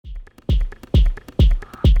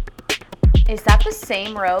Is that the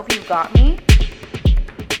same robe you got me?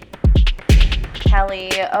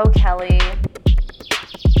 Kelly, oh Kelly.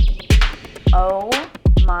 Oh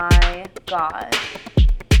my God.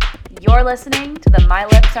 You're listening to the My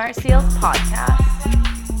Lips Aren't Sealed podcast.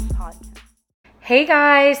 Hey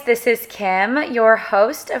guys, this is Kim, your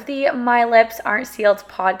host of the My Lips Aren't Sealed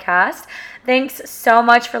podcast. Thanks so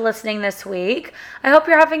much for listening this week. I hope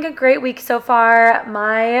you're having a great week so far.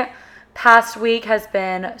 My past week has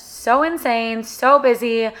been so insane, so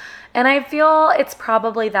busy, and I feel it's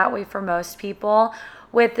probably that way for most people.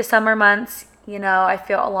 With the summer months, I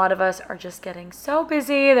feel a lot of us are just getting so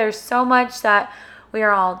busy. There's so much that we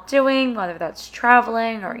are all doing, whether that's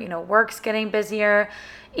traveling or, work's getting busier.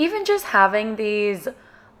 Even just having these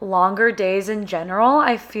longer days in general,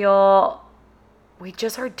 I feel we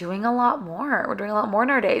just are doing a lot more. We're doing a lot more in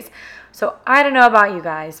our days. So I don't know about you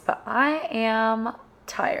guys, but I am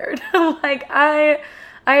tired. I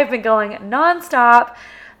have been going nonstop.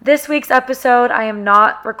 This week's episode, I am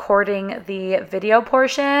not recording the video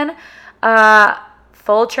portion.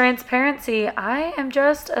 Full transparency, I am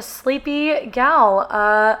just a sleepy gal.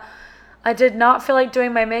 I did not feel like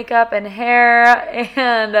doing my makeup and hair,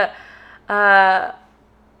 and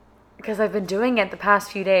because I've been doing it the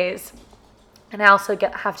past few days, and I also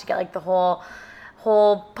have to get like the whole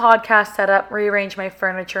podcast set up, rearrange my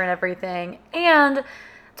furniture and everything, and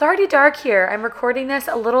it's already dark here. I'm recording this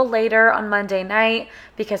a little later on Monday night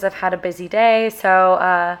because I've had a busy day,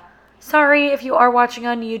 so sorry if you are watching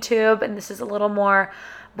on YouTube and this is a little more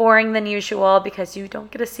boring than usual because you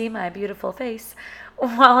don't get to see my beautiful face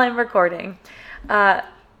while I'm recording.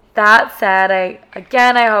 That said,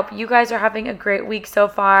 I hope you guys are having a great week so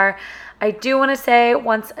far. I do want to say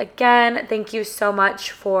once again, thank you so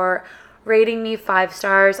much for rating me 5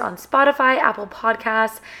 stars on Spotify, Apple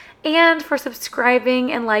Podcasts, and for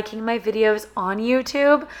subscribing and liking my videos on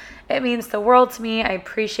YouTube. It means the world to me. I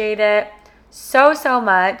appreciate it so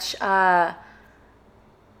much.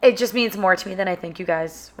 It just means more to me than I think you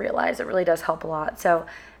guys realize. It really does help a lot. So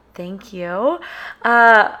thank you.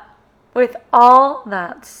 With all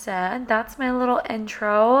that said, that's my little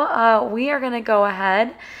intro. We are going to go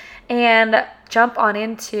ahead and jump on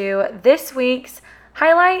into this week's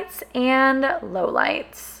highlights and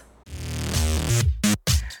lowlights.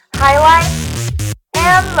 Highlights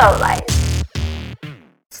and lowlights.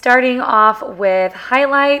 Starting off with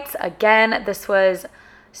highlights. Again, this was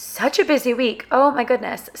such a busy week. Oh my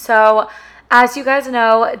goodness. So as you guys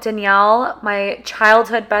know, Danielle, my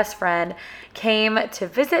childhood best friend, came to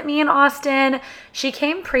visit me in Austin. She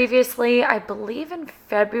came previously, I believe in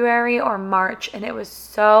February or March, and it was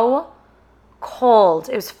so cold.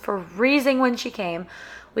 It was freezing when she came.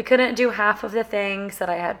 We couldn't do half of the things that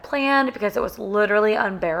I had planned because it was literally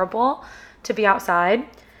unbearable to be outside.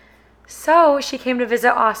 So she came to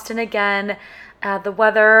visit Austin again. The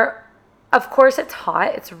weather, of course, it's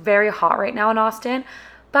hot. It's very hot right now in Austin,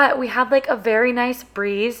 but we had like a very nice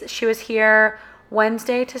breeze. She was here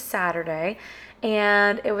Wednesday to Saturday,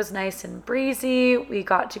 and it was nice and breezy. We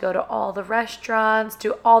got to go to all the restaurants,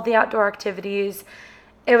 do all the outdoor activities.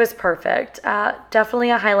 It was perfect.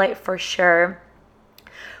 Definitely a highlight for sure.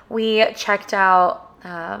 We checked out,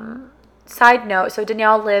 side note, so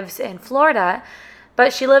Danielle lives in Florida,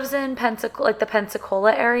 but she lives in the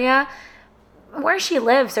Pensacola area. Where she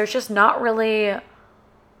lives, there's just not really,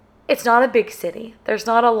 it's not a big city. There's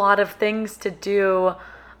not a lot of things to do,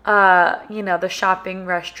 the shopping,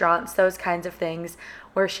 restaurants, those kinds of things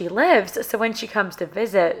where she lives. So when she comes to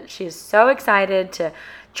visit, she's so excited to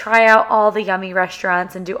try out all the yummy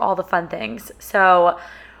restaurants and do all the fun things. So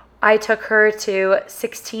I took her to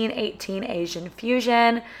 1618 Asian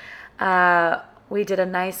Fusion. We did a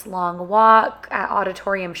nice long walk at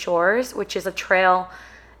Auditorium Shores, which is a trail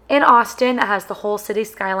in Austin. It has the whole city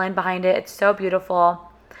skyline behind it. It's so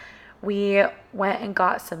beautiful. We went and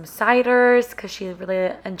got some ciders because she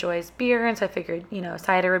really enjoys beer, and so I figured,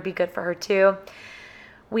 cider would be good for her too.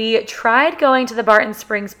 We tried going to the Barton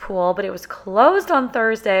Springs pool, but it was closed on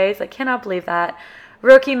Thursdays. I cannot believe that.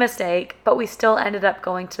 Rookie mistake, but we still ended up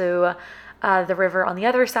going to the river on the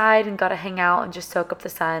other side and got to hang out and just soak up the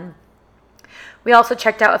sun. We also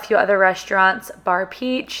checked out a few other restaurants. Bar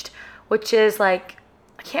Peached, which is like,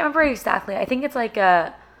 I can't remember exactly. I think it's like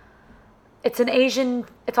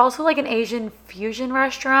it's also like an Asian fusion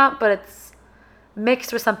restaurant, but it's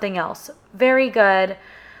mixed with something else. Very good.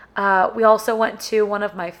 We also went to one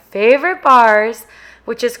of my favorite bars,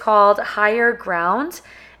 which is called Higher Ground,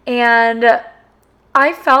 and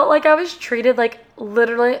I felt like I was treated like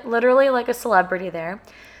literally like a celebrity there.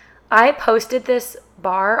 I posted this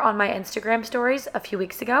bar on my Instagram stories a few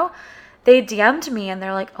weeks ago. They DM'd me and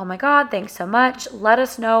they're like, oh my God, thanks so much. Let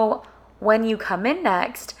us know when you come in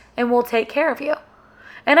next and we'll take care of you.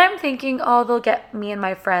 And I'm thinking, oh, they'll get me and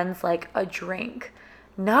my friends like a drink.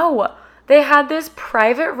 No, they had this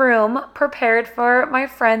private room prepared for my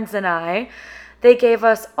friends and I. They gave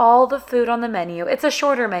us all the food on the menu. It's a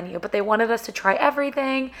shorter menu, but they wanted us to try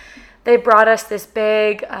everything. They brought us this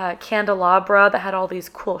big candelabra that had all these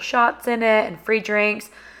cool shots in it and free drinks.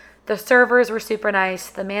 The servers were super nice.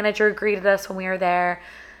 The manager greeted us when we were there.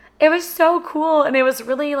 It was so cool, and it was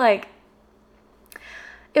really like,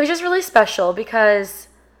 it was just really special because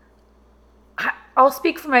I'll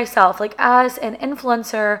speak for myself. Like, as an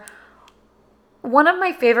influencer, one of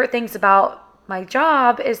my favorite things about my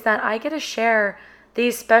job is that I get to share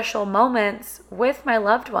these special moments with my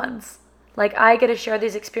loved ones. Like, I get to share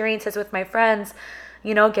these experiences with my friends,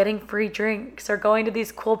 you know, getting free drinks or going to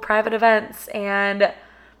these cool private events. And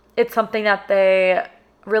it's something that they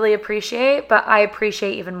really appreciate, but I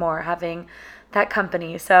appreciate even more having that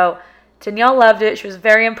company. So Danielle loved it. She was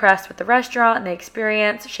very impressed with the restaurant and the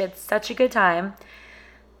experience. She had such a good time.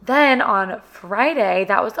 Then on Friday,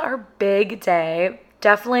 that was our big day.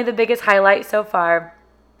 Definitely the biggest highlight so far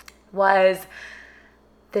was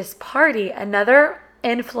this party. Another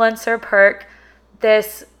influencer perk,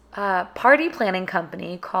 this party planning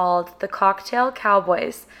company called the Cocktail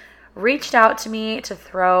Cowboys reached out to me to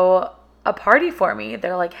throw a party for me.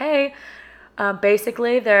 They're like, hey,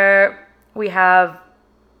 basically we have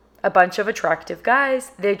a bunch of attractive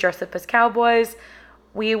guys. They dress up as cowboys.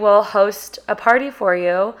 We will host a party for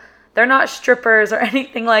you. They're not strippers or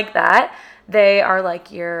anything like that. They are like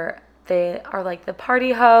the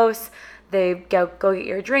party hosts. They go get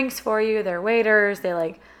your drinks for you. They're waiters. They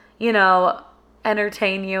like, you know,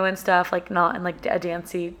 entertain you and stuff, like not in like a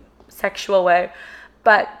dancey sexual way,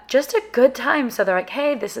 but just a good time. So they're like,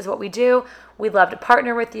 hey, this is what we do. We'd love to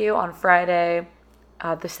partner with you on Friday,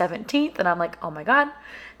 the 17th. And I'm like, oh my God,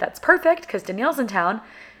 that's perfect because Danielle's in town.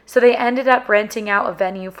 So they ended up renting out a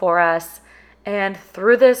venue for us and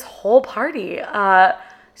threw this whole party.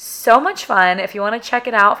 So much fun. If you want to check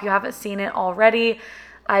it out, if you haven't seen it already,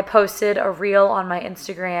 I posted a reel on my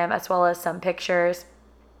Instagram as well as some pictures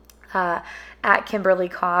at Kimberly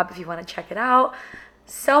Cobb if you want to check it out.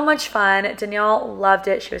 So much fun. Danielle loved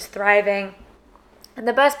it. She was thriving. And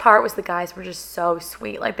the best part was the guys were just so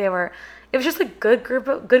sweet. Like it was just a good group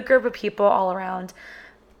of people all around.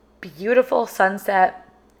 Beautiful sunset.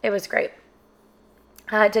 It was great.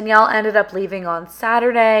 Danielle ended up leaving on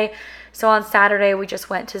Saturday. So on Saturday, we just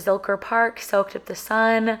went to Zilker Park, soaked up the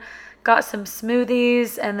sun, got some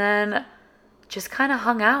smoothies, and then just kind of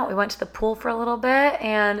hung out. We went to the pool for a little bit,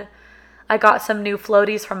 and I got some new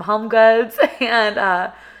floaties from Home Goods,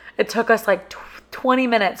 and it took us like 20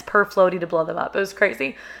 minutes per floaty to blow them up. It was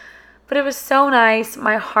crazy. But it was so nice.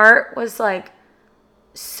 My heart was like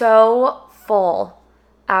so full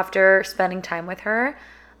after spending time with her.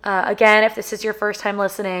 Again, if this is your first time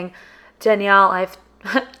listening, Danielle, I have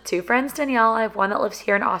two friends, Danielle. I have one that lives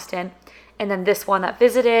here in Austin, and then this one that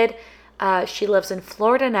visited. She lives in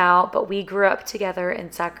Florida now, but we grew up together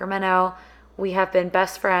in Sacramento. We have been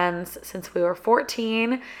best friends since we were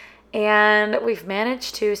 14, and we've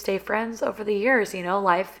managed to stay friends over the years. You know,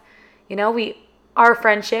 life, you know, our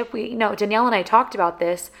friendship, Danielle and I talked about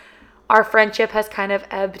this. Our friendship has kind of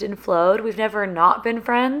ebbed and flowed. We've never not been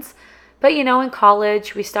friends. But, you know, in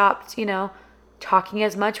college, we stopped, talking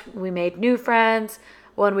as much. We made new friends.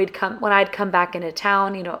 When I'd come back into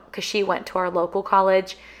town, because she went to our local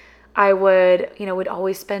college, we'd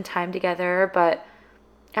always spend time together. But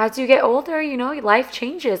as you get older, life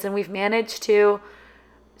changes, and we've managed to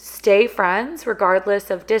stay friends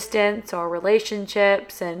regardless of distance or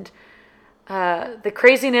relationships and the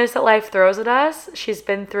craziness that life throws at us. She's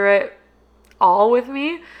been through it all with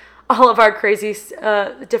me. All of our crazy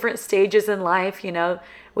different stages in life,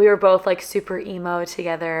 we were both like super emo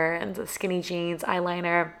together and the skinny jeans,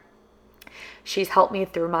 eyeliner. She's helped me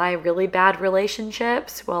through my really bad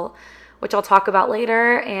relationships, which I'll talk about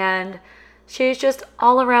later. And she's just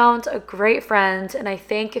all around a great friend. And I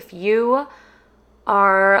think if you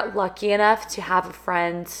are lucky enough to have a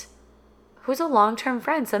friend who's a long-term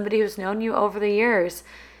friend, somebody who's known you over the years,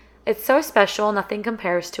 it's so special. Nothing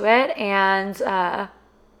compares to it. And,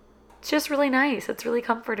 it's just really nice. It's really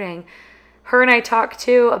comforting. Her and I talked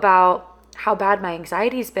too about how bad my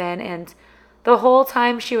anxiety's been. And the whole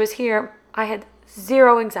time she was here, I had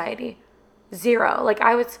zero anxiety. Zero. Like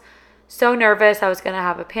I was so nervous I was going to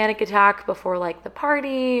have a panic attack before like the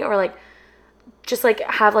party or like just like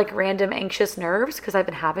have like random anxious nerves because I've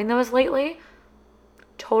been having those lately.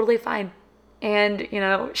 Totally fine. And,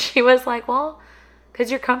 she was like, well, because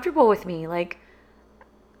you're comfortable with me. Like,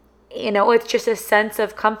 it's just a sense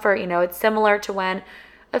of comfort. It's similar to when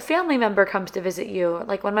a family member comes to visit you.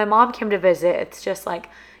 Like when my mom came to visit, it's just like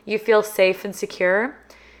you feel safe and secure.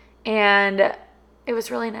 And it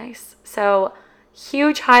was really nice. So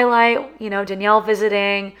huge highlight, Danielle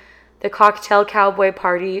visiting the Cocktail Cowboy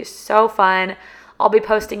party. So fun. I'll be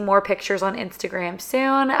posting more pictures on Instagram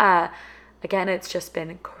soon. Again, it's just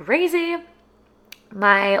been crazy.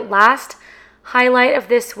 My last highlight of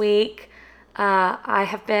this week, I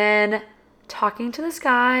have been talking to this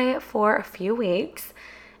guy for a few weeks,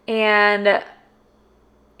 and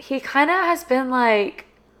he kind of has been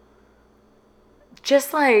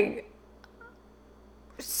just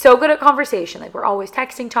so good at conversation. Like we're always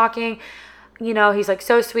texting, talking, he's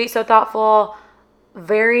so sweet, so thoughtful,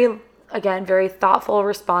 very thoughtful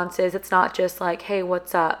responses. It's not just hey,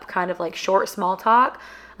 what's up? Kind of short small talk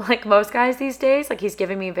like most guys these days. He's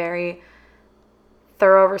giving me very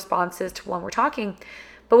thorough responses to when we're talking.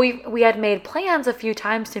 But we had made plans a few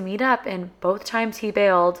times to meet up, and both times he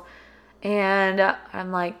bailed. And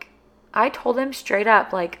I'm I told him straight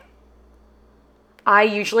up, I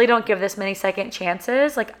usually don't give this many second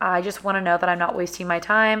chances. I just want to know that I'm not wasting my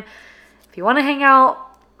time. If you want to hang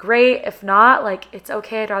out, great. If not, it's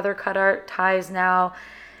okay. I'd rather cut our ties now.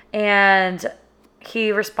 And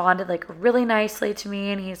he responded really nicely to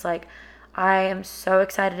me, and he's I am so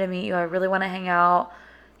excited to meet you. I really want to hang out.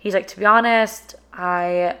 He's to be honest,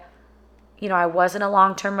 I was in a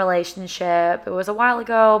long-term relationship. It was a while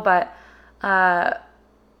ago, but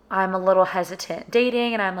I'm a little hesitant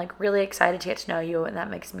dating, and I'm really excited to get to know you, and that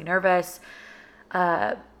makes me nervous.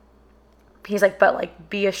 He's but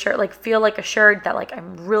be assured, feel assured that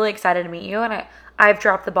I'm really excited to meet you, and I've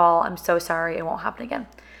dropped the ball. I'm so sorry. It won't happen again.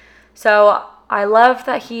 So I love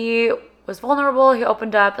that he was vulnerable. He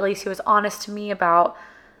opened up. At least he was honest to me about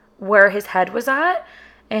where his head was at.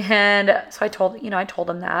 And so I told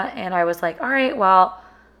him that, and I was all right, well,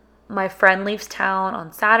 my friend leaves town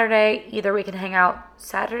on Saturday. Either we can hang out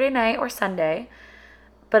Saturday night or Sunday.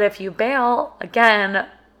 But if you bail, again,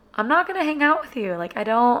 I'm not going to hang out with you.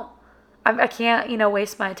 I can't,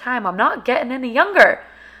 waste my time. I'm not getting any younger.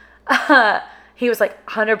 He was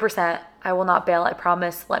 100%, I will not bail. I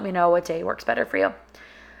promise. Let me know what day works better for you.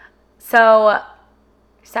 So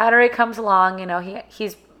Saturday comes along,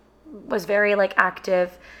 he was very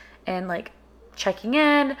active and checking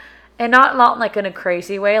in, and not in a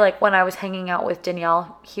crazy way. When I was hanging out with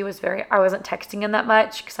Danielle, I wasn't texting him that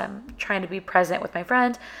much because I'm trying to be present with my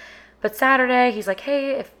friend. But Saturday, he's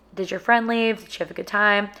hey, did your friend leave? Did she have a good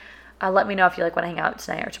time? Let me know if you want to hang out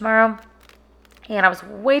tonight or tomorrow. And I was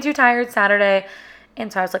way too tired Saturday,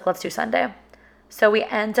 and so I was let's do Sunday. So we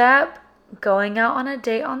end up going out on a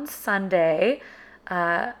date on Sunday,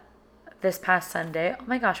 this past Sunday. Oh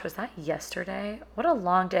my gosh, was that yesterday? What a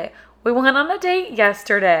long day. We went on a date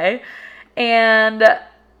yesterday, and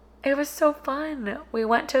it was so fun. We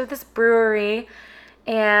went to this brewery,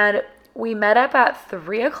 and we met up at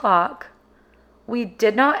 3:00. We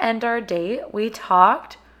did not end our date. We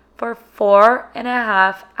talked for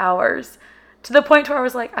 4.5 hours, to the point where I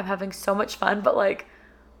was I'm having so much fun, but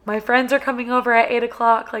my friends are coming over at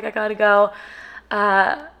 8:00. I gotta go.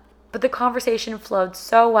 But the conversation flowed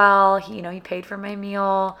so well. He paid for my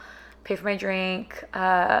meal, paid for my drink.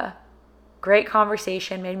 Great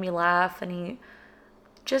conversation, made me laugh, and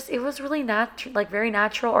it was really natural, very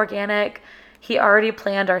natural, organic. He already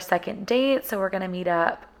planned our second date, so we're gonna meet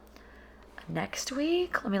up next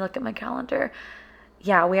week. Let me look at my calendar.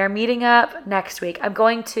 Yeah, we are meeting up next week. I'm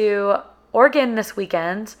going to Oregon this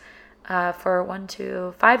weekend for 1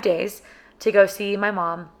 to 5 days to go see my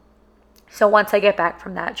mom. So once I get back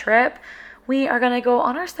from that trip, we are going to go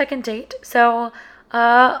on our second date. So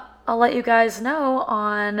I'll let you guys know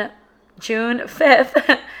on June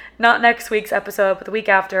 5th, not next week's episode, but the week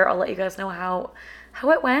after, I'll let you guys know how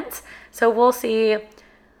it went. So we'll see.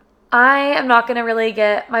 I am not going to really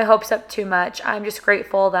get my hopes up too much. I'm just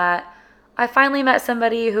grateful that I finally met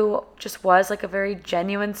somebody who just was a very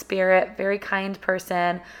genuine spirit, very kind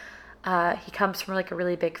person. He comes from a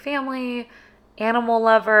really big family, animal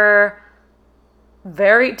lover,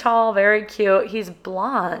 very tall, very cute. He's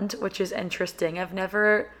blonde, which is interesting. I've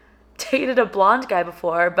never dated a blonde guy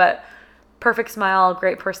before, but perfect smile,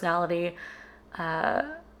 great personality.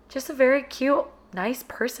 Just a very cute, nice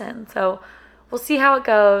person. So we'll see how it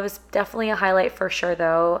goes. Definitely a highlight for sure,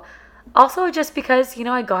 though. Also, just because,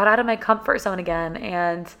 I got out of my comfort zone again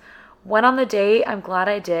and went on the date. I'm glad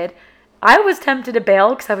I did. I was tempted to bail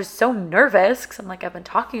because I was so nervous because I'm I've been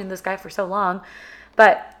talking to this guy for so long.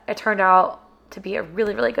 But it turned out to be a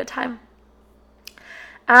really, really good time.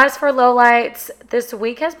 As for lowlights, this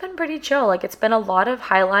week has been pretty chill. It's been a lot of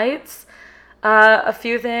highlights, a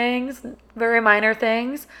few things, very minor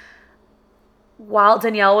things. while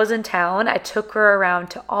Danielle was in town, I took her around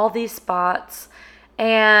to all these spots,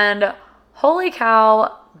 and holy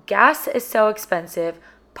cow, gas is so expensive.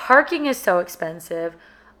 Parking is so expensive.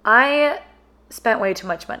 I spent way too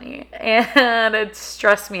much money, and it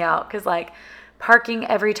stressed me out because like parking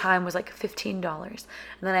every time was like $15. And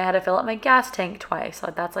then I had to fill up my gas tank twice.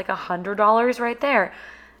 So that's like $100 right there.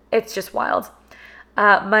 It's just wild.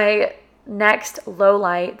 My next low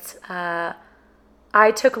light,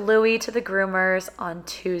 I took Louie to the groomers on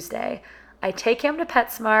Tuesday. I take him to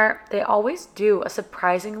PetSmart. They always do a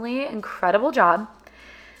surprisingly incredible job.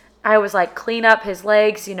 I was like, clean up his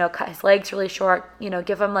legs, cut his legs really short,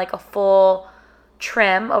 give him like a full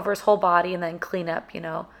trim over his whole body, and then clean up,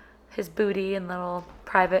 his booty and little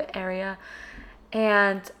private area.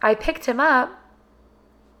 And I picked him up.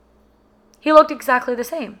 He looked exactly the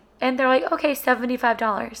same. And they're like, okay,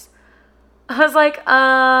 $75. I was like,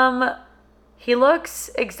 he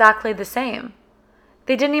looks exactly the same.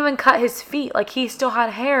 They didn't even cut his feet. Like, he still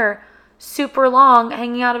had hair super long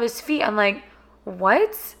hanging out of his feet. I'm like,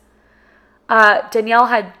 what? Danielle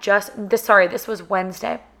had this was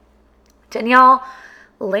Wednesday. Danielle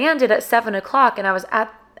landed at 7 o'clock, and I was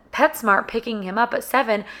at PetSmart picking him up at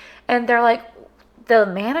 7, and they're like, the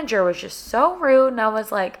manager was just so rude, and I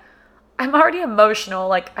was like, I'm already emotional.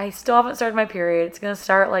 Like, I still haven't started my period. It's going to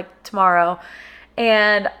start like tomorrow,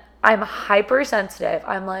 and I'm hypersensitive.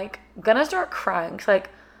 I'm like gonna start crying. Cause like,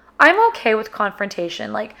 I'm okay with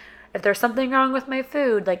confrontation. Like, if there's something wrong with my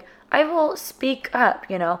food, like, I will speak up,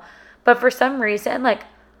 but for some reason, like,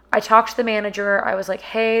 I talked to the manager. I was like,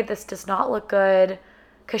 hey, this does not look good,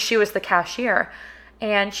 because she was the cashier.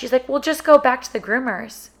 And she's like, well, just go back to the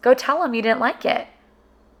groomers. Go tell them you didn't like it.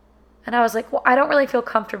 And I was like, well, I don't really feel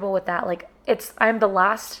comfortable with that. Like, I'm the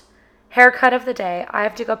last haircut of the day. I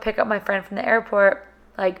have to go pick up my friend from the airport.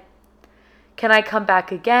 Like, can I come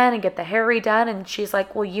back again and get the hair redone? And she's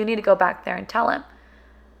like, well, you need to go back there and tell him.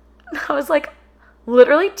 And I was like,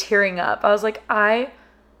 literally tearing up. I was like, I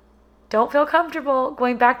don't feel comfortable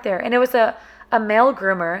going back there. And it was a male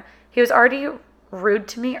groomer. He was already rude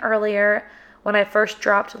to me earlier when I first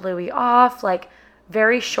dropped Louie off, like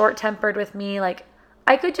very short-tempered with me. Like,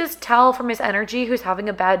 I could just tell from his energy who's having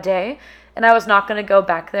a bad day, and I was not going to go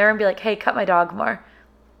back there and be like, hey, cut my dog more.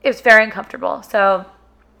 It was very uncomfortable. So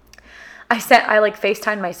I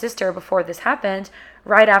FaceTimed my sister before this happened,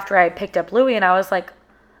 right after I picked up Louie, and I was like,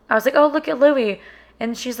 oh, look at Louie.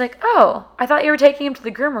 And she's like, oh, I thought you were taking him to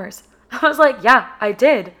the groomers. I was like, yeah, I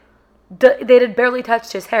did. They had barely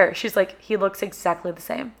touched his hair. She's like, he looks exactly the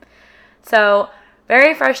same. So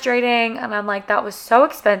very frustrating. And I'm like, that was so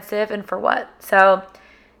expensive, and for what? So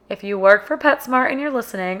if you work for PetSmart and you're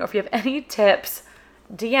listening, or if you have any tips,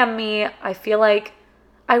 DM me. I feel like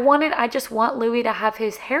I just want Louie to have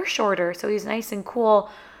his hair shorter so he's nice and cool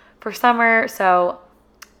for summer. So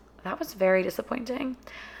that was very disappointing.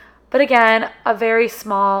 But again, a very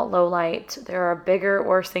small low light. There are bigger,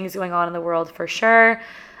 worse things going on in the world for sure.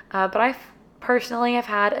 But I personally have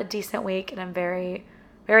had a decent week, and I'm very,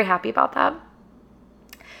 very happy about that.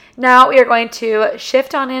 Now we are going to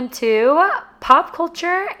shift on into pop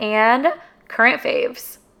culture and current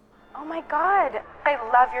faves. Oh my God, I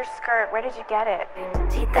love your skirt. Where did you get it?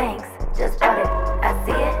 Gee, thanks. Just bought it. I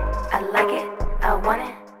see it. I like it. I want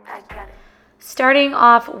it. I got it. Starting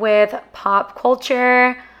off with pop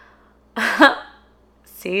culture.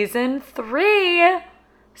 Season 3.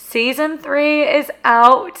 Season 3 is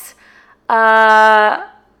out.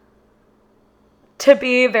 To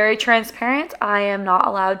be very transparent, I am not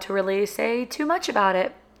allowed to really say too much about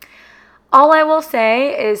it. All I will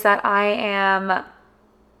say is that I am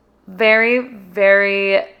very,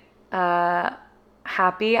 very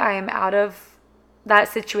happy I am out of that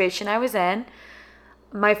situation I was in.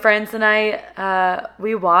 My friends and I,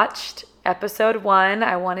 we watched episode 1.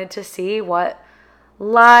 I wanted to see what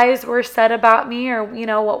lies were said about me, or,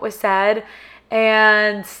 what was said.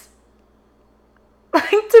 And like,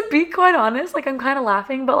 to be quite honest, like, I'm kind of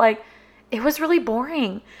laughing, but like, it was really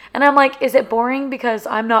boring. And I'm like, is it boring because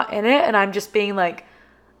I'm not in it and I'm just being like,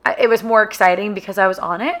 it was more exciting because I was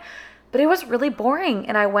on it, but it was really boring.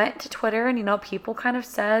 And I went to Twitter and, people kind of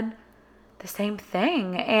said the same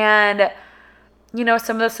thing. And,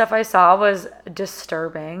 some of the stuff I saw was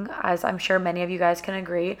disturbing, as I'm sure many of you guys can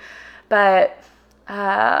agree. But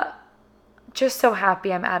just so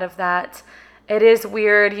happy I'm out of that. It is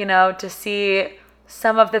weird, to see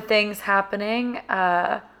some of the things happening.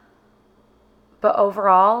 But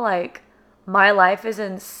overall, like, my life is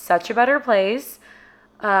in such a better place.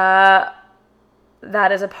 That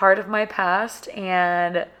is a part of my past,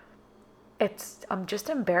 and I'm just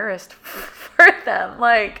embarrassed for them.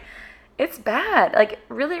 Like, it's bad, like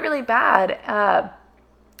really, really bad.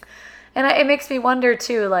 And it makes me wonder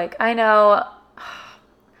too, like, I know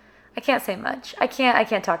I can't say much. I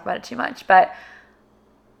can't talk about it too much, but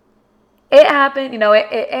it happened,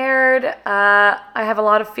 it aired. I have a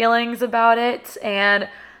lot of feelings about it, and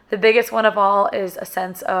the biggest one of all is a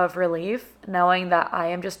sense of relief, knowing that I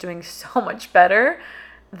am just doing so much better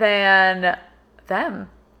than them.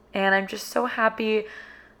 And I'm just so happy.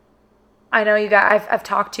 I know you guys, I've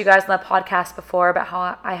talked to you guys on the podcast before about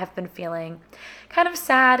how I have been feeling kind of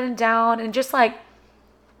sad and down, and just like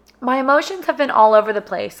my emotions have been all over the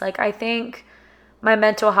place. Like, I think my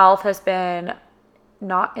mental health has been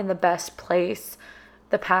not in the best place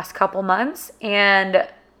the past couple months, and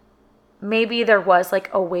maybe there was like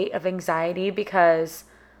a weight of anxiety because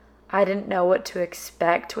I didn't know what to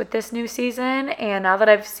expect with this new season. And now that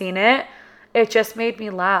I've seen it, it just made me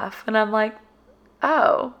laugh, and I'm like,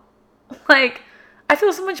 oh, like, I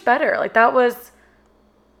feel so much better. Like, that was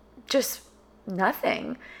just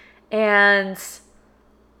nothing. And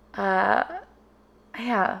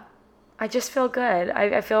yeah, I just feel good.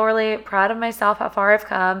 I feel really proud of myself, how far I've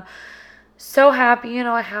come. So happy,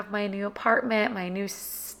 I have my new apartment, my new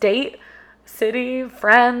state, city,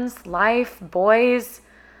 friends, life, boys,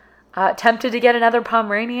 tempted to get another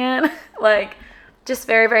Pomeranian, like, just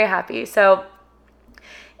very, very happy. So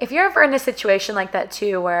if you're ever in a situation like that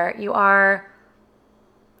too, where you are,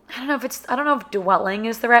 I don't know if dwelling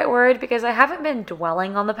is the right word, because I haven't been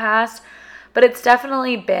dwelling on the past, but it's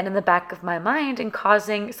definitely been in the back of my mind and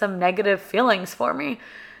causing some negative feelings for me.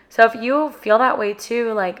 So if you feel that way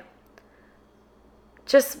too, like,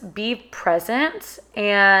 just be present.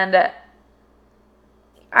 And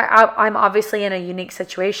I'm obviously in a unique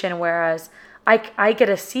situation, whereas I get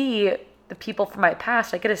to see the people from my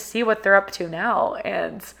past. I get to see what they're up to now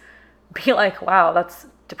and be like, wow, that's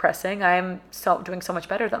depressing. I'm doing so much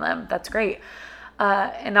better than them. That's great.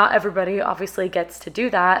 And not everybody obviously gets to do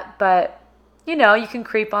that, but you can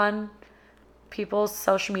creep on people's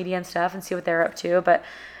social media and stuff and see what they're up to. But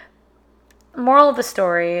moral of the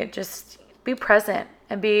story, just be present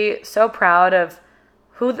and be so proud of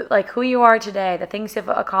who you are today, the things you've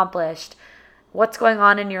accomplished, what's going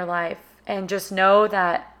on in your life, and just know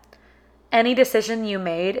that any decision you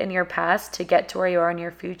made in your past to get to where you are in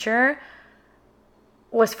your future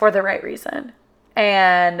was for the right reason.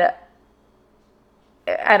 And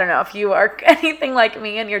I don't know if you are anything like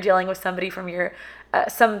me and you're dealing with somebody from your,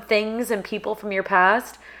 some things and people from your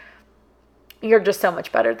past, you're just so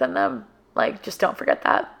much better than them. Like, just don't forget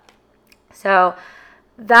that. So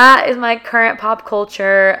that is my current pop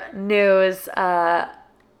culture news.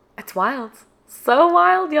 It's wild. So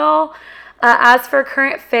wild, y'all. As for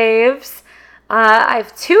current faves, I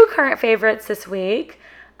have 2 current favorites this week.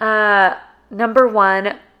 Number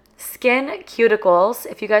 1, Skin Cuticles.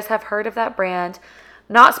 If you guys have heard of that brand,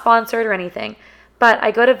 not sponsored or anything, but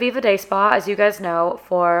I go to Viva Day Spa, as you guys know,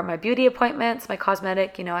 for my beauty appointments, my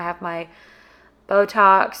cosmetic. I have my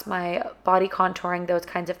Botox, my body contouring, those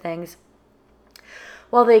kinds of things.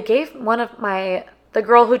 Well, they gave the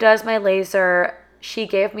girl who does my laser, she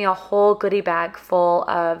gave me a whole goodie bag full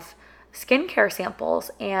of skincare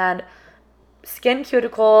samples. And Skin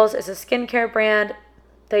Cuticles is a skincare brand.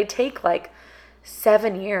 They take like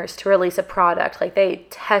 7 years to release a product. Like, they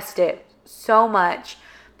test it so much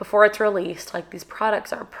before it's released. Like, these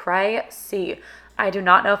products are pricey. I do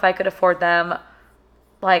not know if I could afford them,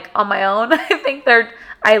 like, on my own.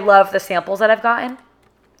 I love the samples that I've gotten.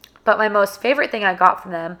 But my most favorite thing I got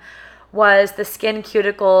from them was the Skin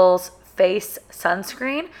Cuticles face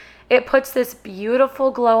sunscreen. It puts this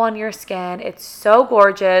beautiful glow on your skin. It's so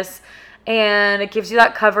gorgeous, and it gives you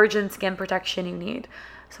that coverage and skin protection you need.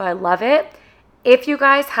 So I love it. If you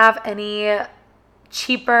guys have any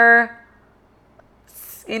cheaper,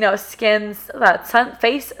 face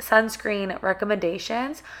sunscreen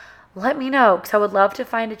recommendations, let me know, because I would love to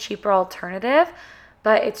find a cheaper alternative.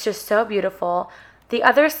 But it's just so beautiful. The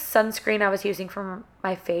other sunscreen I was using for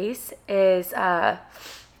my face is, I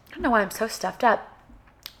don't know why I'm so stuffed up.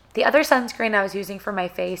 The other sunscreen I was using for my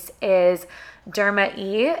face is Derma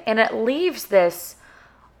E, and it leaves this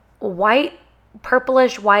white,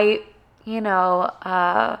 purplish white,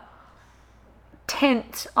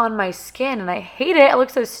 tint on my skin, and I hate it. It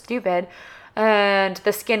looks so stupid. And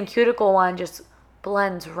the Skin Cuticle one just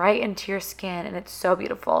blends right into your skin, and it's so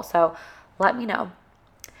beautiful. So let me know.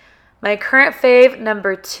 My current fave,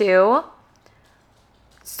 number 2,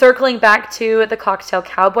 circling back to the cocktail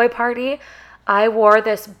cowboy party, I wore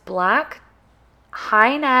this black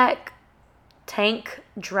high neck tank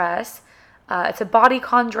dress. It's a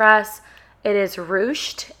bodycon dress. It is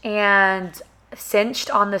ruched and cinched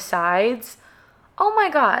on the sides. Oh my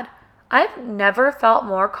God. I've never felt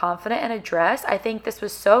more confident in a dress. I think this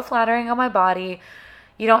was so flattering on my body.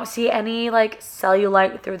 You don't see any like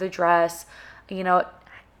cellulite through the dress. You know,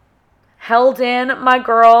 held in my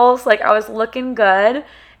girls. Like I was looking good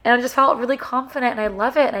and I just felt really confident and I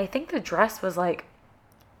love it. And I think the dress was like,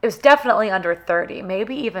 it was definitely under 30,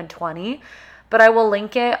 maybe even 20, but I will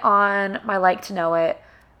link it on my Like to Know It.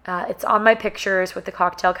 It's on my pictures with the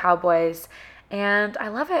Cocktail Cowboys and I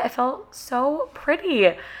love it. I felt so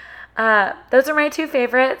pretty. Those are my two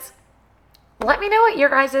favorites. Let me know what your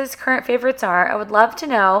guys' current favorites are. I would love to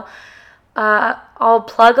know. I'll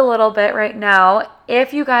plug a little bit right now.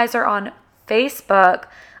 If you guys are on Facebook,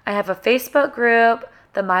 I have a Facebook group,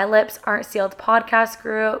 the My Lips Aren't Sealed podcast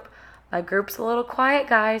group. My group's a little quiet,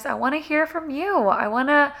 guys. I want to hear from you. I want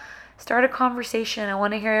to start a conversation. I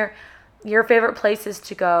want to hear your favorite places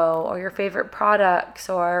to go or your favorite products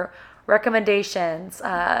or recommendations.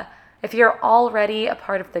 If you're already a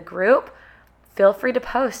part of the group, feel free to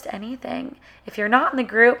post anything. If you're not in the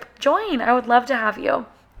group, join. I would love to have you.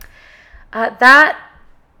 That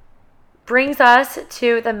brings us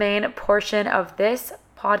to the main portion of this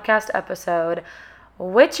podcast episode,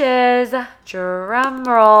 which is,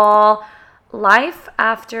 drumroll, life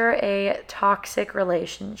after a toxic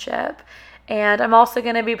relationship. And I'm also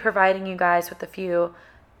going to be providing you guys with a few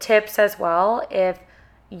tips as well if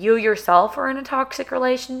you yourself are in a toxic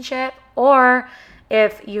relationship or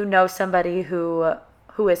if you know somebody who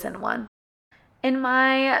is in one. In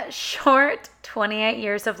my short 28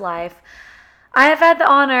 years of life, I have had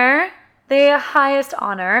the highest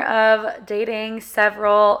honor of dating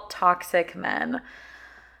several toxic men.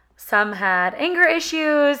 Some had anger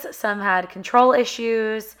issues, some had control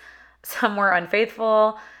issues, some were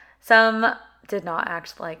unfaithful, some did not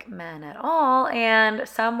act like men at all, and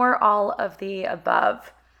some were all of the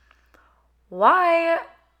above. Why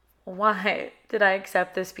did I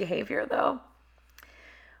accept this behavior though?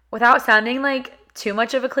 Without sounding like too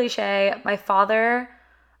much of a cliche,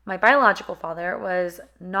 my biological father, was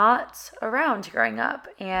not around growing up,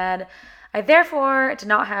 and I therefore did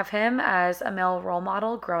not have him as a male role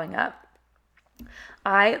model growing up.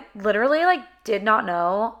 I literally did not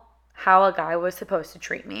know how a guy was supposed to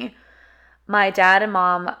treat me. My dad and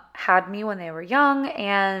mom had me when they were young,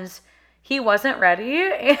 and he wasn't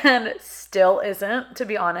ready, and still isn't, to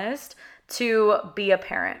be honest, to be a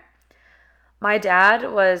parent. My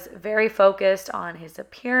dad was very focused on his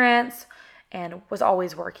appearance and was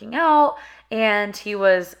always working out, and he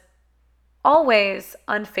was always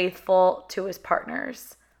unfaithful to his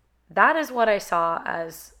partners. That is what I saw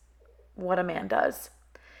as what a man does.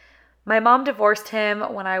 My mom divorced him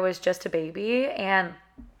when I was just a baby, and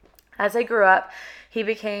as I grew up, he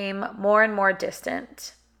became more and more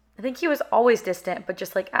distant. I think he was always distant, but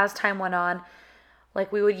just as time went on,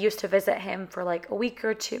 we would used to visit him for a week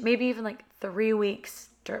or two, maybe even 3 weeks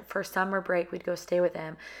for summer break. We'd go stay with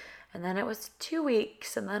him. And then it was 2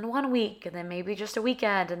 weeks, and then 1 week, and then maybe just a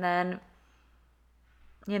weekend. And then,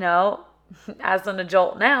 as an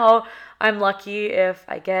adult now, I'm lucky if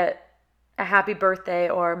I get a happy birthday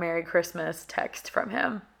or Merry Christmas text from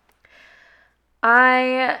him.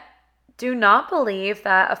 I do not believe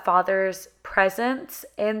that a father's presence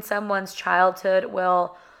in someone's childhood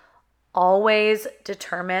will always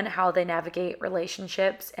determine how they navigate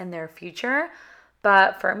relationships in their future.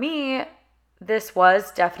 But for me, this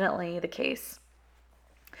was definitely the case.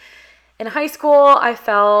 In high school, I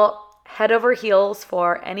fell head over heels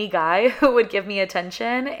for any guy who would give me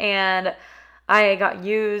attention, and I got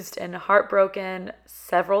used and heartbroken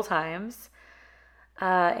several times.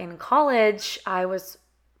 In college, I was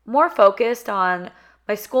more focused on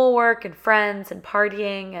my schoolwork and friends and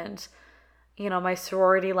partying and my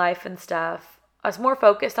sorority life and stuff. I was more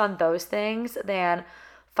focused on those things than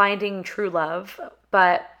finding true love,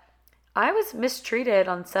 but I was mistreated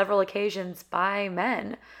on several occasions by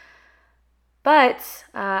men. But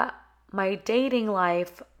my dating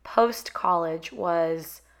life post-college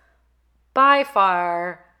was by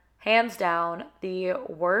far, hands down, the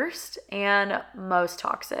worst and most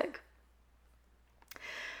toxic.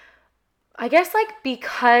 I guess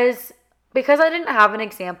because I didn't have an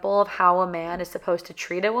example of how a man is supposed to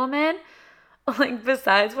treat a woman,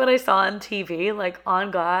 besides what I saw on TV, on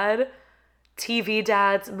God, TV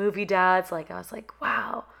dads, movie dads, I was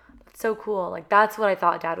wow, that's so cool. That's what I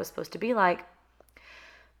thought dad was supposed to be like.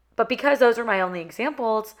 But because those were my only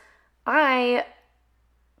examples, I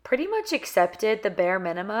pretty much accepted the bare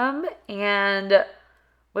minimum and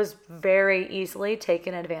was very easily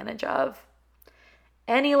taken advantage of.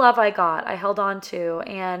 Any love I got, I held on to,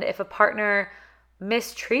 and if a partner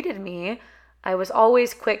mistreated me, I was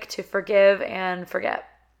always quick to forgive and forget.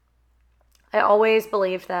 I always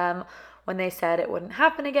believed them when they said it wouldn't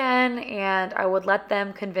happen again, and I would let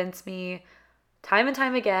them convince me time and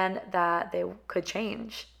time again that they could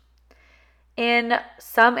change. In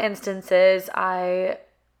some instances, I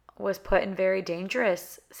was put in very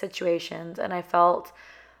dangerous situations and I felt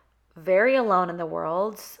very alone in the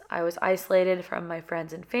world. I was isolated from my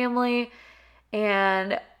friends and family,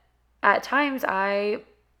 and at times I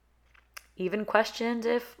even questioned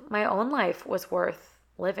if my own life was worth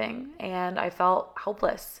living, and I felt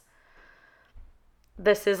helpless.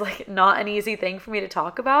 This is like not an easy thing for me to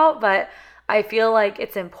talk about, but I feel like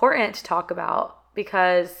it's important to talk about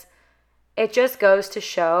because it just goes to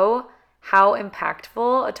show how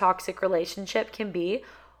impactful a toxic relationship can be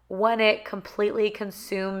when it completely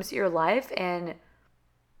consumes your life and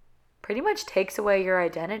pretty much takes away your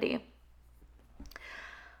identity.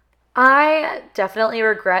 I definitely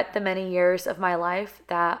regret the many years of my life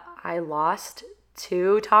that I lost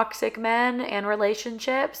to toxic men and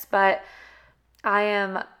relationships, but I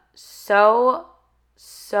am so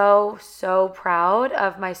proud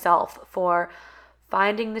of myself for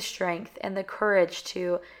finding the strength and the courage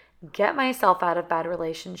to get myself out of bad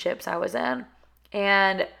relationships I was in,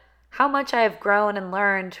 and how much I have grown and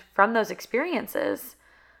learned from those experiences.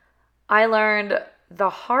 I learned the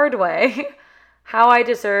hard way how I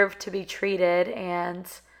deserve to be treated, and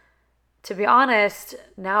to be honest,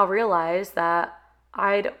 now realize that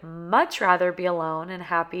I'd much rather be alone and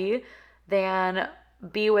happy than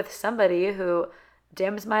be with somebody who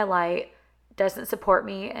dims my light, doesn't support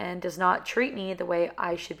me, and does not treat me the way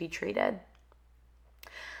I should be treated.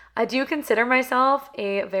 I do consider myself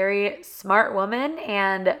a very smart woman,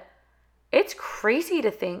 and it's crazy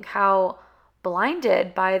to think how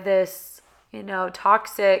blinded by this,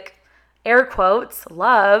 toxic, air quotes,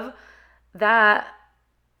 love that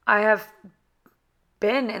I have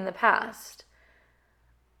been in the past.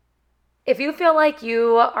 If you feel like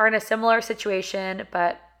you are in a similar situation,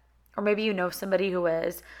 or maybe you know somebody who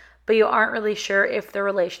is, but you aren't really sure if the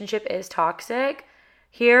relationship is toxic,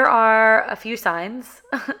 here are a few signs,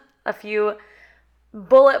 a few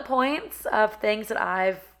bullet points of things that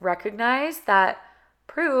I've recognized that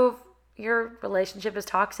prove your relationship is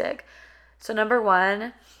toxic. So number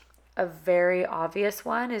one, a very obvious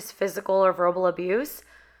one, is physical or verbal abuse.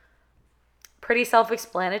 Pretty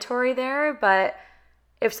self-explanatory there, but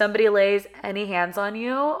if somebody lays any hands on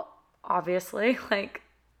you, obviously,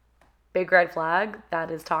 big red flag,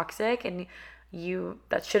 that is toxic, and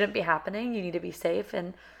that shouldn't be happening. You need to be safe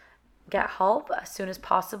and get help as soon as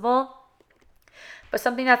possible. But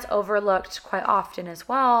something that's overlooked quite often is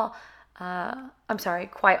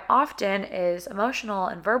emotional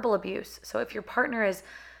and verbal abuse. So if your partner is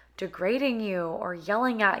degrading you or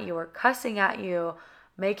yelling at you or cussing at you,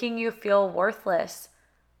 making you feel worthless,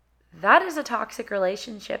 that is a toxic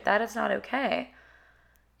relationship. That is not okay.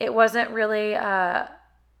 It wasn't really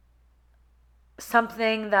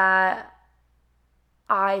something that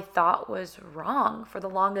I thought was wrong for the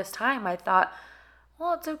longest time. I thought,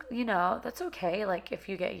 well, it's okay, that's okay. If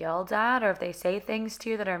you get yelled at or if they say things to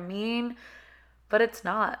you that are mean, but it's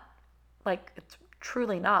not. It's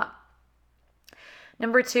truly not.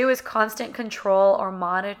 Number two is constant control or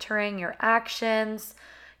monitoring your actions,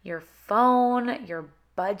 your phone, your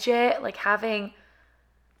budget.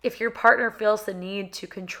 If your partner feels the need to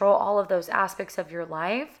control all of those aspects of your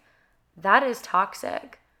life, that is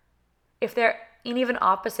toxic. If they're even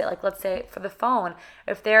opposite, let's say for the phone,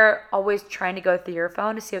 if they're always trying to go through your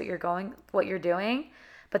phone to see what you're doing,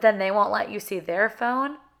 but then they won't let you see their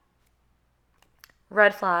phone,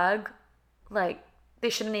 red flag. They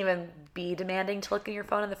shouldn't even be demanding to look at your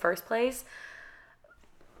phone in the first place.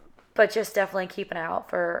 But just definitely keep an eye out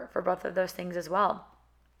for both of those things as well.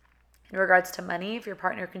 In regards to money, if your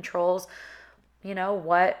partner controls,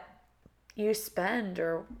 what you spend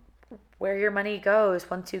or where your money goes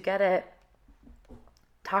once you get it,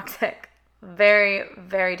 toxic. Very,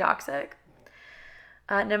 very toxic.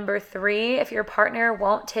 Number three, if your partner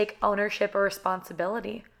won't take ownership or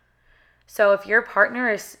responsibility. So if your partner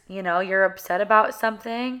is, you're upset about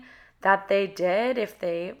something that they did, if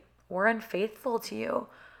they were unfaithful to you,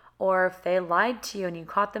 or if they lied to you and you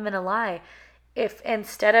caught them in a lie, if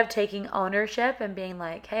instead of taking ownership and being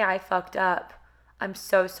like, hey, I fucked up, I'm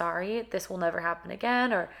so sorry, this will never happen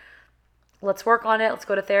again, or let's work on it, let's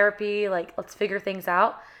go to therapy, let's figure things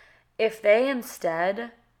out. If they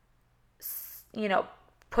instead,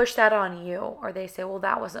 push that on you, or they say, well,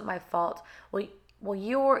 that wasn't my fault. Well,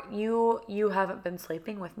 you haven't been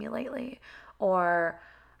sleeping with me lately, or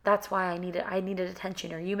that's why I needed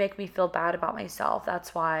attention, or you make me feel bad about myself.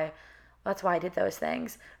 That's why, That's why I did those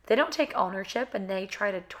things. If they don't take ownership and they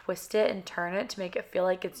try to twist it and turn it to make it feel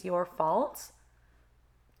like it's your fault,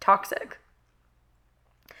 toxic.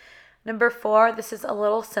 Number 4, this is a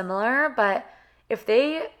little similar, but if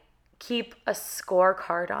they keep a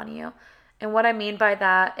scorecard on you, and what I mean by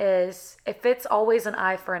that is if it's always an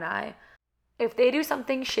eye for an eye, if they do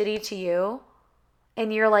something shitty to you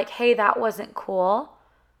and you're like, hey, that wasn't cool,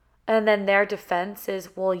 and then their defense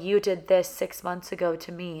is, well, you did this 6 months ago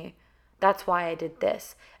to me. That's why I did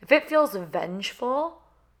this. If it feels vengeful,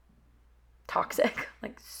 toxic,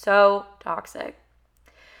 like so toxic.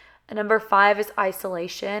 And number 5 is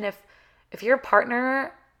isolation. If your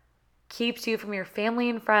partner keeps you from your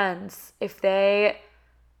family and friends,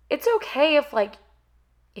 it's okay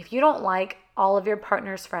if you don't like all of your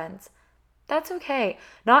partner's friends, that's okay.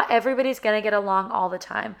 Not everybody's going to get along all the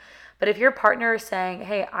time. But if your partner is saying,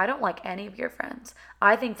 hey, I don't like any of your friends,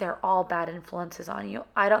 I think they're all bad influences on you,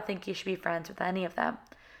 I don't think you should be friends with any of them.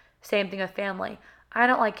 Same thing with family. I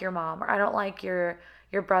don't like your mom, or I don't like your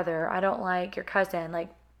brother, I don't like your cousin. Like,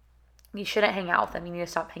 you shouldn't hang out with them. You need to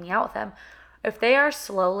stop hanging out with them. If they are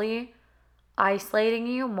slowly isolating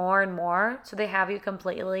you more and more, so they have you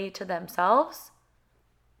completely to themselves,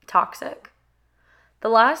 toxic. The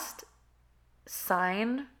last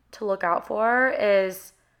sign to look out for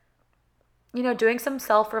is, doing some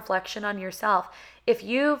self-reflection on yourself. If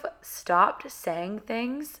you've stopped saying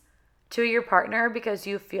things to your partner because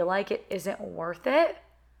you feel like it isn't worth it,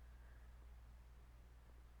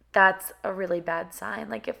 that's a really bad sign.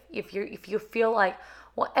 Like if you feel like,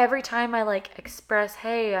 well, every time I express,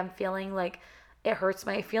 hey, I'm feeling like it hurts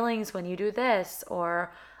my feelings when you do this,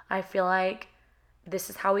 or I feel like this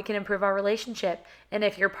is how we can improve our relationship. And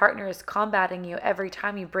if your partner is combating you every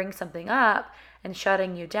time you bring something up and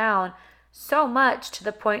shutting you down so much to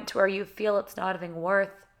the point to where you feel it's not even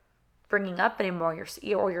worth bringing up anymore,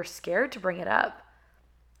 you're scared to bring it up,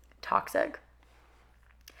 toxic.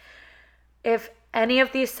 If any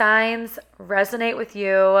of these signs resonate with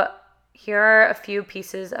you, here are a few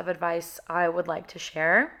pieces of advice I would like to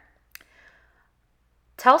share.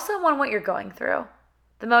 Tell someone what you're going through.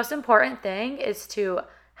 The most important thing is to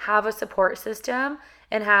have a support system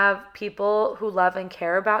and have people who love and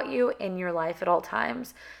care about you in your life at all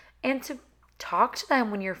times. And to talk to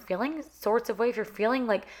them when you're feeling sorts of ways, if you're feeling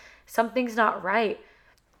like something's not right.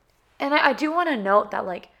 And I do want to note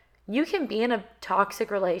that you can be in a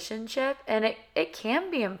toxic relationship and it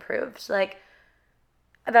can be improved.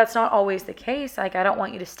 That's not always the case. I don't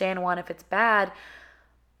want you to stay in one if it's bad.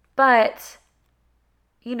 But,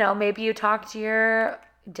 maybe you talk to your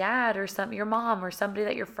dad or your mom or somebody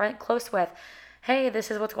that you're close with. Hey,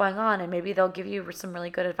 this is what's going on. And maybe they'll give you some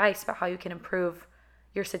really good advice about how you can improve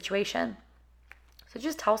your situation. So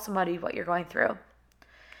just tell somebody what you're going through.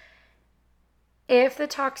 If the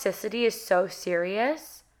toxicity is so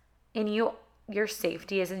serious and your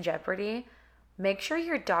safety is in jeopardy, make sure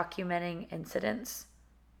you're documenting incidents.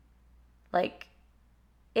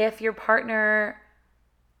 If your partner,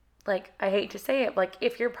 I hate to say it,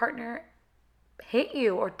 if your partner hit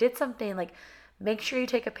you or did something, make sure you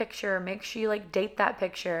take a picture, make sure you date that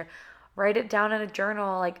picture, write it down in a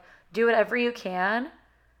journal, do whatever you can,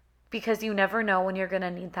 because you never know when you're going to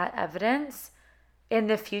need that evidence in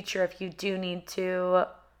the future if you do need to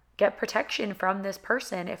get protection from this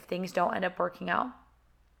person if things don't end up working out.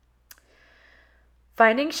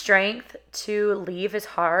 Finding strength to leave is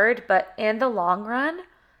hard, but in the long run,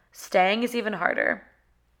 staying is even harder.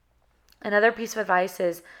 Another piece of advice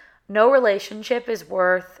is no relationship is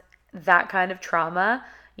worth that kind of trauma.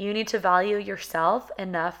 You need to value yourself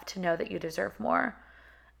enough to know that you deserve more.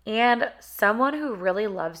 And someone who really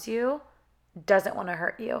loves you doesn't want to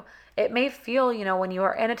hurt you. It may feel, when you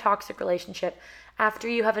are in a toxic relationship, after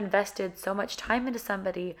you have invested so much time into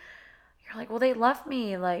somebody, you're like, well, they love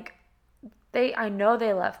me. I know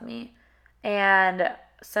they love me. And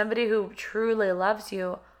somebody who truly loves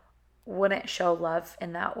you wouldn't show love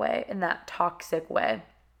in that way, in that toxic way.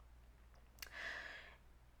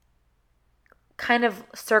 Kind of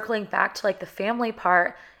circling back to the family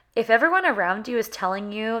part, if everyone around you is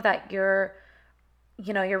telling you that your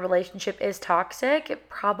relationship is toxic, it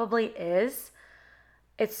probably is.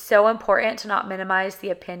 It's so important to not minimize the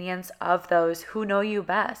opinions of those who know you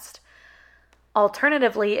best.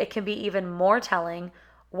 Alternatively, it can be even more telling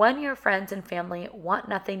when your friends and family want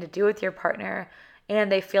nothing to do with your partner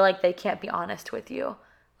and they feel like they can't be honest with you.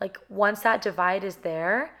 Once that divide is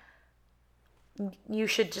there, you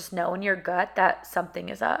should just know in your gut that something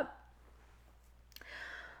is up.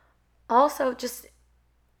 Also, just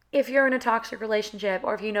if you're in a toxic relationship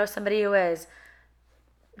or if you know somebody who is,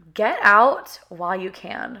 get out while you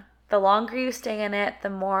can. The longer you stay in it, the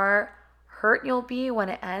more hurt you'll be when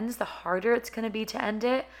it ends, the harder it's going to be to end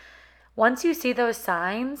it. Once you see those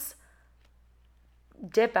signs,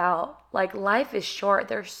 dip out. Like, life is short.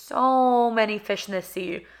 There's so many fish in the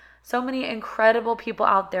sea, so many incredible people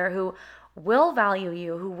out there who will value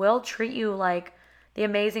you, who will treat you like the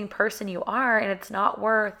amazing person you are, and it's not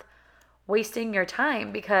worth wasting your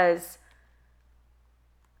time, because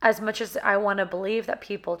as much as I want to believe that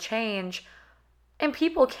people change, and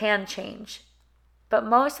people can change, but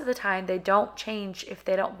most of the time they don't change if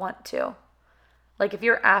they don't want to. Like, if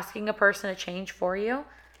you're asking a person to change for you,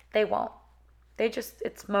 they won't.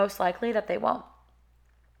 It's most likely that they won't.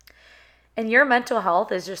 And your mental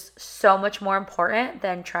health is just so much more important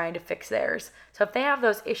than trying to fix theirs. So if they have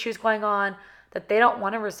those issues going on that they don't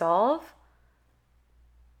want to resolve,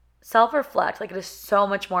 self-reflect. Like, it is so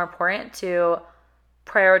much more important to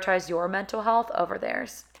prioritize your mental health over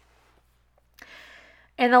theirs.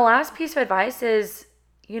 And the last piece of advice is,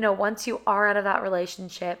 once you are out of that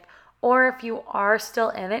relationship, or if you are still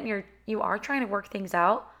in it and you are trying to work things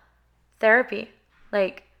out, therapy.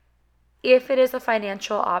 Like, if it is a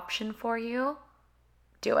financial option for you,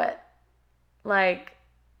 do it. Like,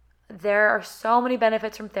 there are so many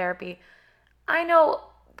benefits from therapy. I know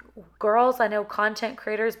girls, I know content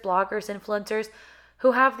creators, bloggers, influencers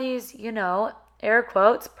who have these, air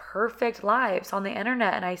quotes, perfect lives on the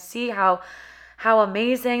internet. And I see how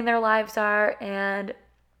amazing their lives are, and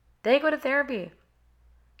they go to therapy.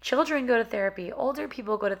 Children go to therapy. Older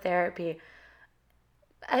people go to therapy.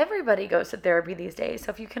 Everybody goes to therapy these days.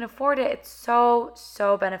 So if you can afford it, it's so,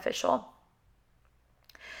 so beneficial.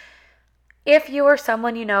 If you or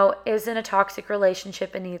someone you know is in a toxic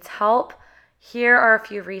relationship and needs help, here are a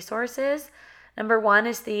few resources. Number one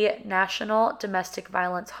is the National Domestic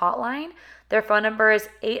Violence Hotline. Their phone number is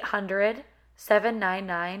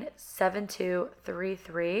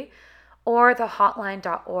 800-799-7233, or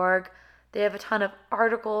thehotline.org. They have a ton of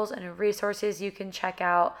articles and resources you can check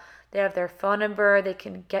out. They have their phone number. They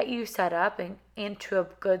can get you set up and into a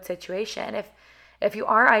good situation. If you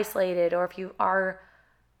are isolated, or if you are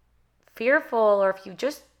fearful, or if you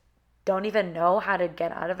just don't even know how to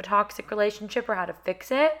get out of a toxic relationship or how to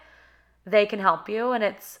fix it, they can help you,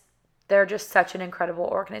 and they're just such an incredible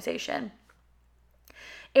organization.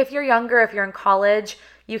 If you're younger, if you're in college,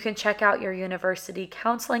 you can check out your university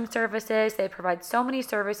counseling services. They provide so many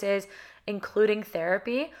services, including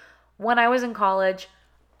therapy. When I was in college,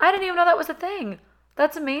 I didn't even know that was a thing.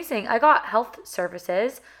 That's amazing. I got health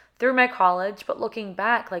services through my college, but looking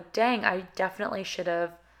back, like, dang, I definitely should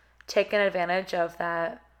have taken advantage of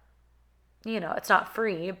that. It's not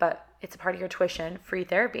free, but it's a part of your tuition, free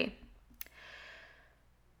therapy.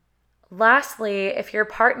 Lastly, if your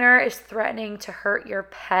partner is threatening to hurt your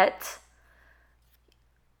pet,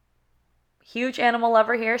 huge animal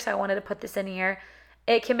lover here, so I wanted to put this in here.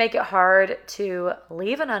 It can make it hard to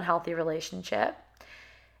leave an unhealthy relationship.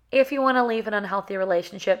 If you want to leave an unhealthy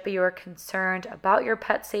relationship, but you are concerned about your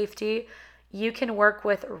pet safety, you can work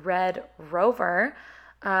with Red Rover.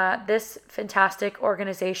 This fantastic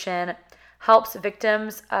organization helps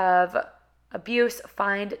victims of abuse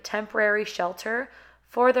find temporary shelter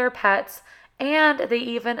for their pets, and they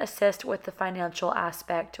even assist with the financial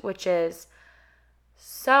aspect, which is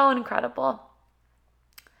so incredible.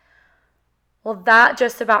 Well, that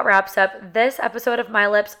just about wraps up this episode of My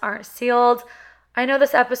Lips Aren't Sealed. I know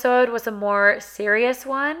this episode was a more serious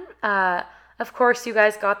one. Of course, you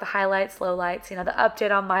guys got the highlights, lowlights, the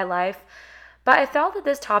update on my life. But I felt that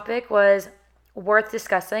this topic was worth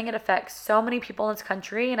discussing. It affects so many people in this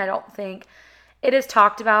country, and I don't think it is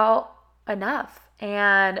talked about enough.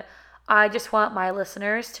 And I just want my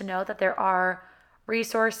listeners to know that there are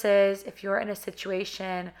resources if you're in a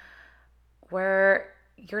situation where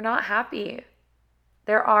you're not happy.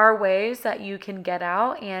 There are ways that you can get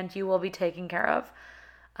out and you will be taken care of.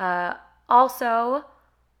 Also,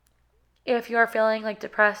 if you're feeling like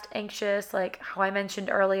depressed, anxious, like how I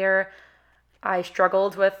mentioned earlier, I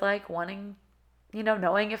struggled with like wanting,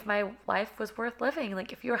 knowing if my life was worth living.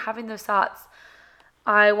 Like, if you're having those thoughts,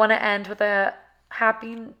 I want to end with a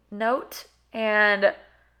happy note and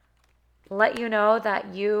let you know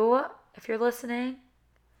that you, if you're listening,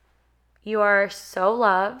 you are so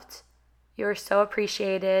loved. You are so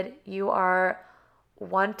appreciated. You are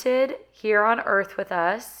wanted here on earth with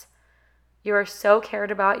us. You are so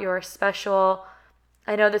cared about. You are special.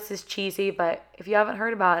 I know this is cheesy, but if you haven't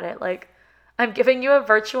heard about it, like, I'm giving you a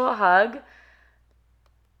virtual hug.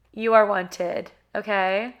 You are wanted,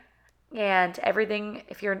 okay? And everything,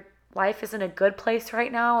 if your life is in a good place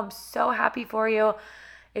right now, I'm so happy for you.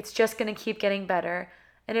 It's just going to keep getting better.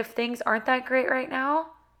 And if things aren't that great right now,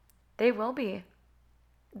 they will be.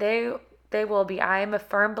 They They will be. I am a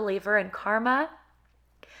firm believer in karma.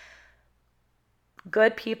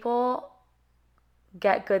 Good people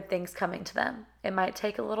get good things coming to them. It might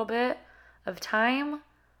take a little bit of time,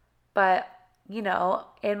 but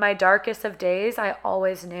in my darkest of days, I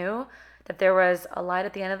always knew that there was a light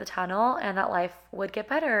at the end of the tunnel and that life would get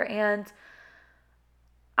better. And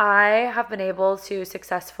I have been able to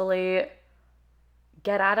successfully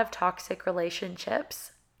get out of toxic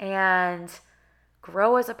relationships and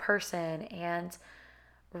grow as a person and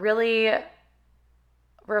really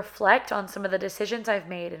reflect on some of the decisions I've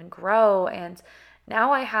made and grow. And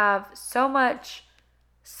now I have so much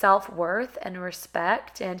self-worth and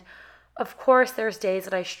respect. And of course, there's days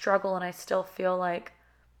that I struggle and I still feel like,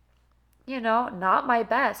 not my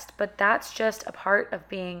best, but that's just a part of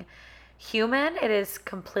being human. It is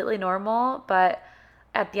completely normal, but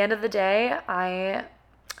at the end of the day, I'm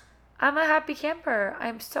a happy camper.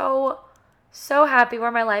 I'm so happy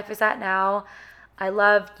where my life is at now. I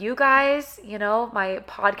love you guys, my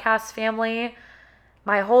podcast family,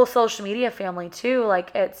 my whole social media family too.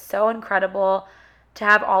 Like, it's so incredible to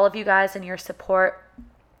have all of you guys and your support.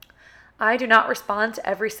 I do not respond to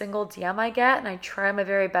every single DM I get, and I try my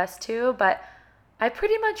very best to, but I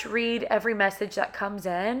pretty much read every message that comes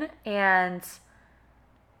in, and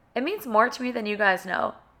it means more to me than you guys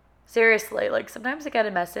know. Seriously, like sometimes I get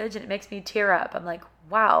a message and it makes me tear up. I'm like,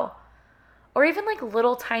 wow. Or even like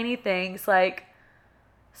little tiny things, like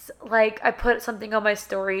I put something on my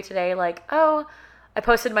story today, like, oh, I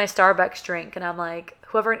posted my Starbucks drink, and I'm like,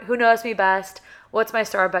 who knows me best, what's my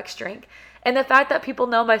Starbucks drink? And the fact that people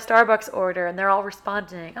know my Starbucks order and they're all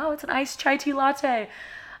responding, oh, it's an iced chai tea latte.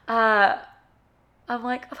 I'm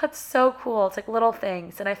like, oh, that's so cool. It's like little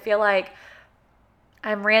things. And I feel like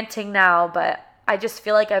I'm ranting now, but I just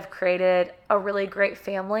feel like I've created a really great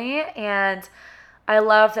family. And I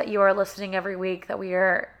love that you are listening every week, that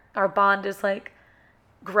our bond is like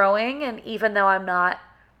growing. And even though I'm not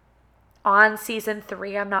on season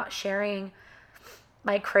 3, I'm not sharing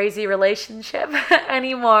my crazy relationship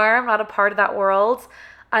anymore. I'm not a part of that world.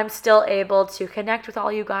 I'm still able to connect with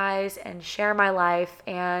all you guys and share my life,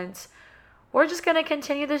 and we're just going to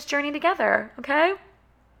continue this journey together, okay?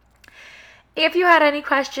 If you had any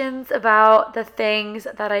questions about the things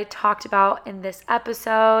that I talked about in this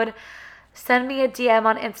episode, send me a DM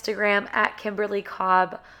on Instagram at Kimberly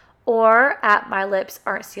Cobb or at My Lips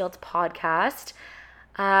Aren't Sealed Podcast.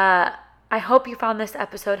 I hope you found this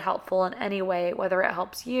episode helpful in any way, whether it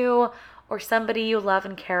helps you or somebody you love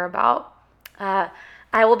and care about.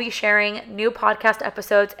 I will be sharing new podcast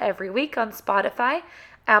episodes every week on Spotify,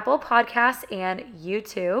 Apple Podcasts, and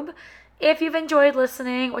YouTube. If you've enjoyed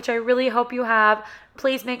listening, which I really hope you have,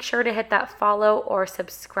 please make sure to hit that follow or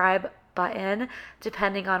subscribe button,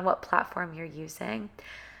 depending on what platform you're using.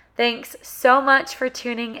 Thanks so much for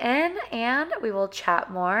tuning in, and we will chat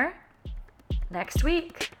more next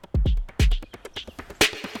week.